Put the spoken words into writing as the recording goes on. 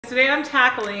Today I'm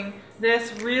tackling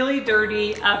this really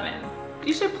dirty oven.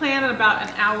 You should plan about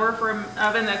an hour for an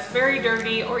oven that's very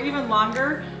dirty or even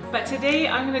longer, but today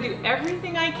I'm going to do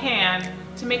everything I can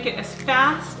to make it as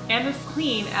fast and as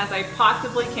clean as I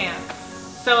possibly can.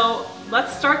 So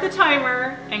let's start the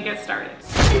timer and get started.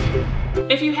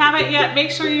 If you haven't yet,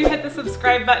 make sure you hit the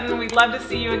subscribe button. We'd love to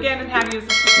see you again and have you as a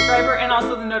subscriber, and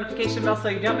also the notification bell so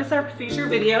you don't miss our future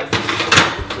videos.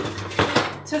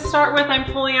 To start with, I'm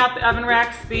pulling out the oven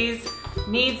racks. These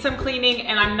need some cleaning,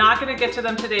 and I'm not going to get to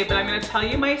them today, but I'm going to tell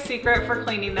you my secret for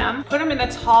cleaning them. Put them in a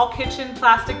tall kitchen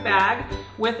plastic bag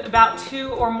with about 2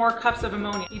 or more cups of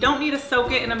ammonia. You don't need to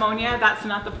soak it in ammonia. That's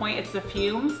not the point. It's the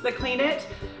fumes that clean it,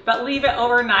 but leave it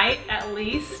overnight at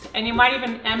least, and you might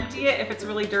even empty it if it's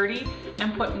really dirty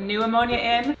and put new ammonia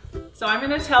in. So I'm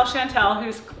going to tell Chantel,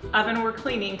 whose oven we're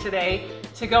cleaning today,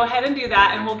 to go ahead and do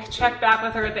that, and we'll check back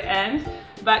with her at the end.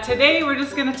 But today we're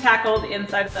just going to tackle the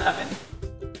inside of the oven.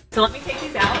 So let me take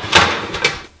these out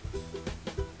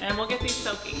and we'll get these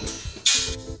soaking.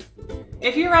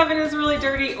 If your oven is really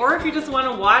dirty, or if you just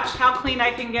want to watch how clean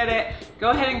I can get it, go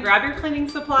ahead and grab your cleaning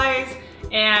supplies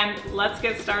and let's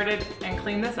get started and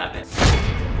clean this oven.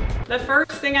 The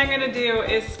first thing I'm going to do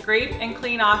is scrape and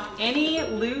clean off any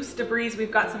loose debris.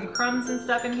 We've got some crumbs and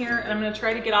stuff in here, and I'm going to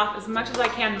try to get off as much as I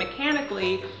can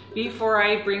mechanically before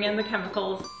I bring in the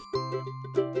chemicals.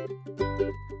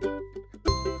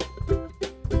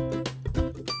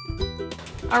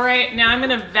 All right, now I'm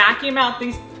gonna vacuum out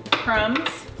these crumbs.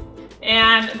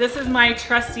 And this is my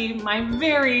trusty, my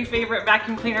very favorite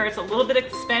vacuum cleaner. It's a little bit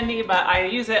expendy, but I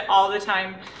use it all the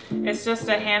time. It's just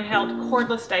a handheld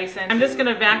cordless Dyson. I'm just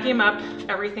gonna vacuum up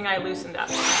everything I loosened up.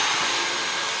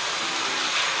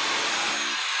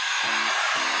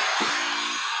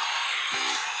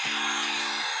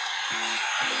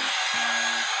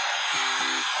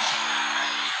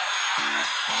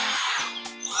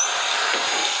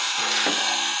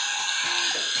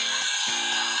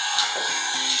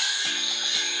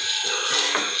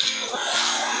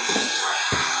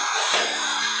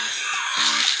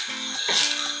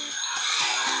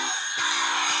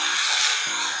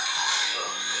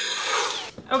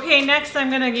 Okay, next I'm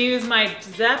going to use my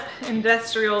Zepp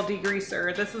industrial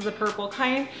degreaser. This is a purple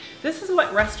kind. This is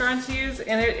what restaurants use,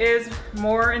 and it is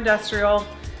more industrial.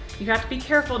 You have to be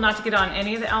careful not to get on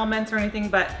any of the elements or anything,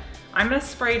 but I'm going to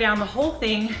spray down the whole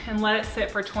thing and let it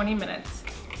sit for 20 minutes.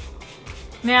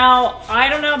 Now, I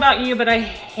don't know about you, but I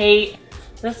hate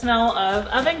the smell of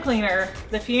oven cleaner.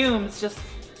 The fumes just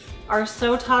are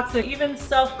so toxic. Even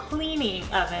self-cleaning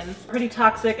ovens are pretty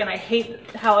toxic, and I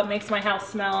hate how it makes my house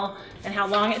smell and how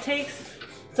long it takes.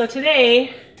 So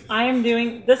today I am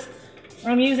doing this.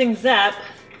 I'm using Zepp,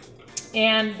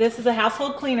 and this is a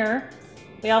household cleaner.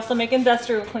 They also make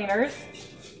industrial cleaners,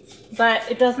 but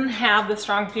it doesn't have the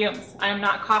strong fumes. I am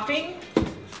not coughing,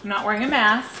 I'm not wearing a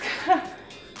mask,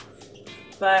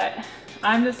 but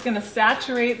I'm just gonna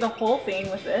saturate the whole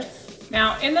thing with this.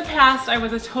 Now, in the past, I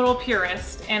was a total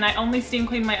purist and I only steam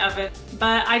cleaned my oven,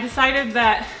 but I decided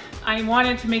that I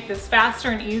wanted to make this faster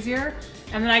and easier,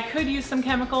 and then I could use some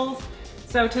chemicals.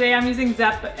 So today I'm using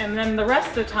Zepp, and then the rest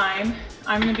of the time,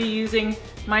 I'm gonna be using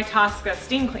my Tosca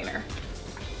steam cleaner.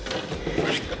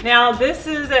 Now, this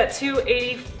is at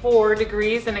 284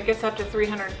 degrees and it gets up to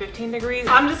 315 degrees.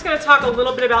 I'm just gonna talk a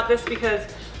little bit about this because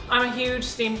I'm a huge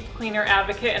steam cleaner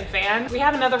advocate and fan. We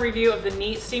have another review of the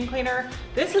Neat steam cleaner.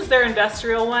 This is their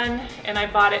industrial one, and I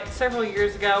bought it several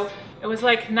years ago. It was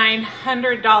like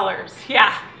 $900.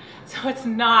 Yeah, so it's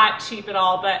not cheap at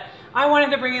all, but I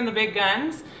wanted to bring in the big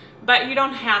guns, but you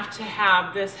don't have to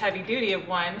have this heavy duty of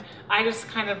one. I just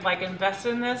kind of like invested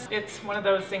in this. It's one of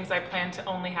those things I plan to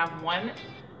only have one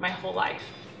my whole life.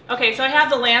 Okay, so I have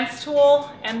the lance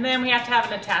tool, and then we have to have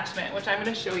an attachment, which I'm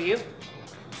gonna show you.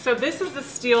 So this is the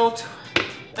steel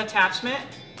attachment.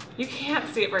 You can't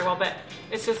see it very well, but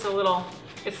it's just a little,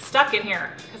 it's stuck in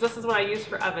here because this is what I use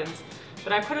for ovens.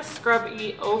 But I put a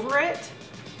scrubby over it,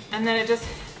 and then it just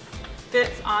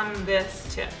fits on this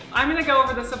tip. I'm gonna go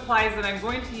over the supplies that I'm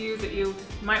going to use that you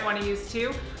might wanna use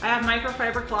too. I have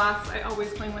microfiber cloths, I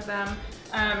always clean with them.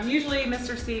 Usually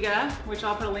Mr. Sega, which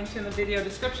I'll put a link to in the video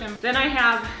description. Then I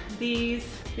have these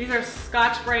are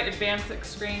Scotch-Brite Advanced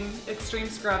Extreme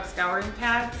Scrub Scouring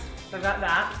Pads. So I've got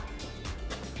that.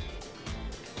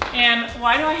 And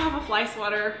why do I have a fly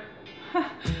swatter?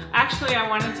 Actually, I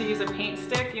wanted to use a paint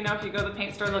stick. You know, if you go to the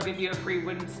paint store, they'll give you a free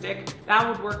wooden stick. That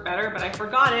would work better, but I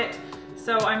forgot it.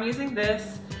 So I'm using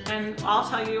this, and I'll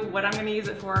tell you what I'm gonna use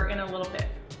it for in a little bit.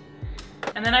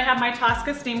 And then I have my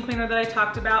Tosca steam cleaner that I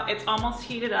talked about. It's almost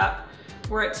heated up.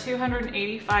 We're at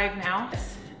 285 now.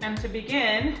 And to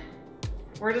begin,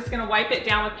 we're just gonna wipe it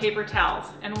down with paper towels.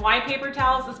 And why paper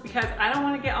towels is because I don't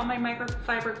wanna get all my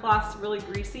microfiber cloths really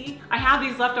greasy. I have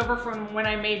these left over from when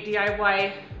I made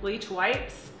DIY bleach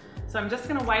wipes. So I'm just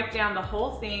gonna wipe down the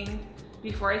whole thing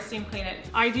before I steam clean it.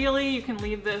 Ideally, you can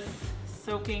leave this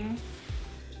soaking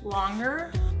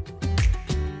longer.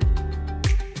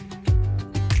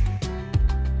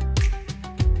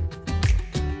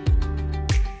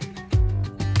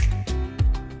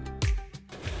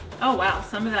 Oh wow,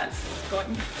 some of that's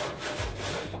going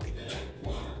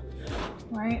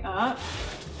right up.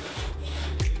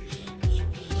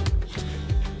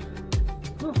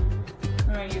 Ooh.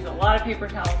 I'm gonna use a lot of paper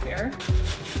towels here.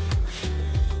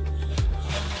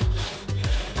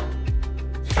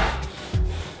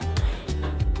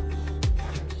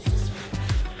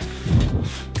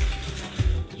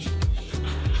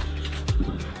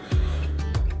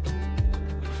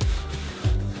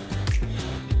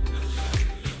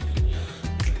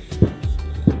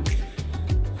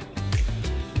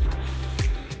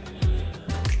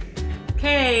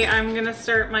 Okay, I'm gonna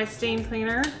start my steam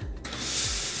cleaner.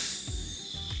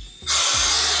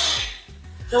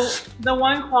 The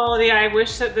one quality I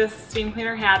wish that this steam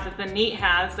cleaner had that the Neat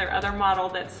has, their other model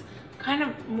that's kind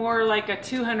of more like a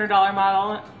 $200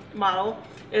 model,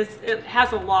 is it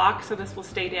has a lock, so this will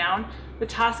stay down. The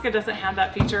Tosca doesn't have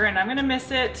that feature, and I'm gonna miss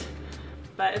it,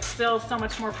 but it's still so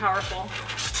much more powerful.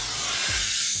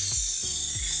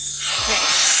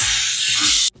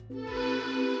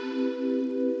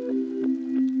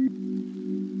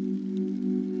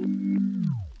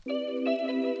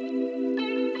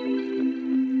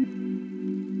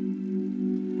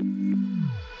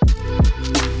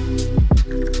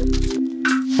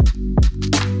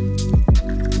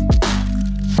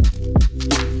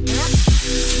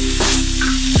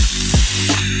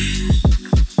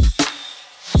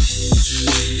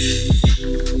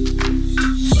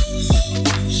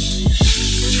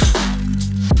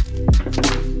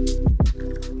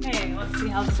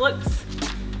 How this looks.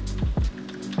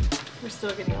 We're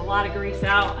still getting a lot of grease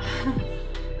out.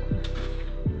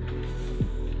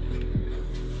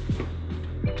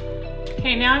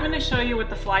 Okay, now I'm going to show you what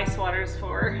the fly swatter is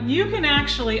for. You can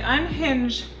actually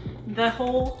unhinge the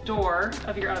whole door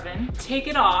of your oven, take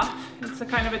it off. It's a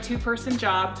kind of a two-person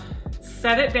job.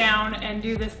 Set it down and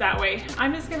do this that way.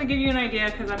 I'm just going to give you an idea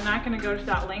because I'm not going to go to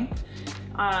that length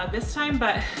this time,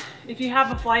 but if you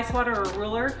have a fly swatter or a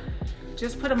ruler,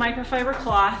 just put a microfiber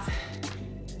cloth,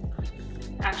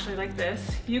 actually like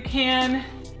this. You can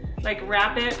like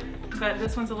wrap it, but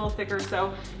this one's a little thicker,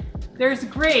 so there's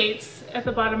grates at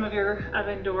the bottom of your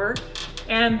oven door,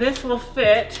 and this will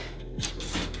fit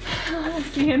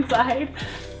the inside,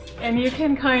 and you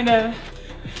can kind of,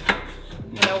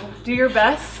 you know, do your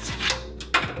best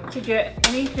to get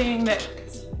anything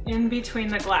that's in between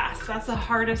the glass. That's the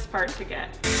hardest part to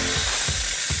get.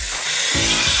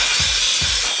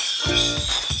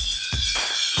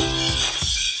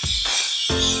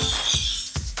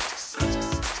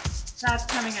 That's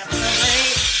coming up so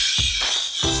great.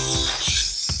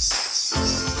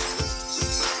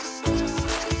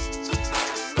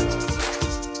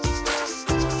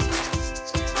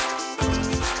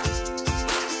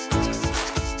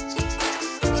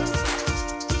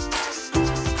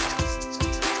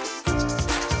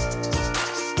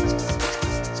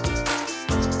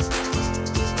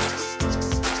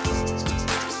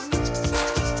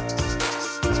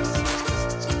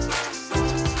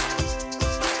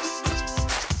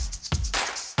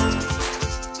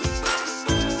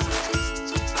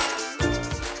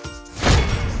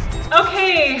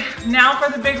 Okay, now for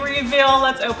the big reveal.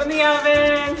 Let's open the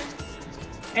oven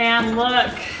and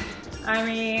look. I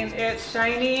mean, it's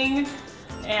shining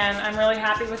and I'm really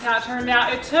happy with how it turned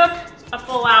out. It took a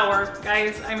full hour,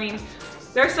 guys. I mean,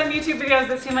 there's some YouTube videos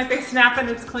that seem like they snap and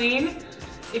it's clean.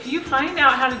 If you find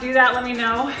out how to do that, let me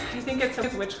know. I think it's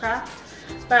witchcraft,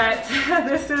 but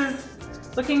this is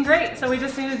looking great. So we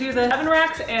just need to do the oven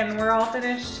racks and we're all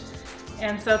finished.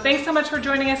 And so thanks so much for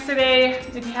joining us today.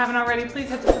 If you haven't already, please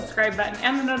hit the subscribe button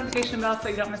and the notification bell so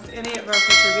you don't miss any of our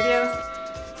future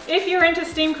videos. If you're into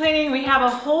steam cleaning, we have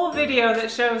a whole video that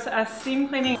shows us steam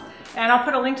cleaning, and I'll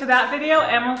put a link to that video,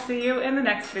 and we'll see you in the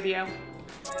next video.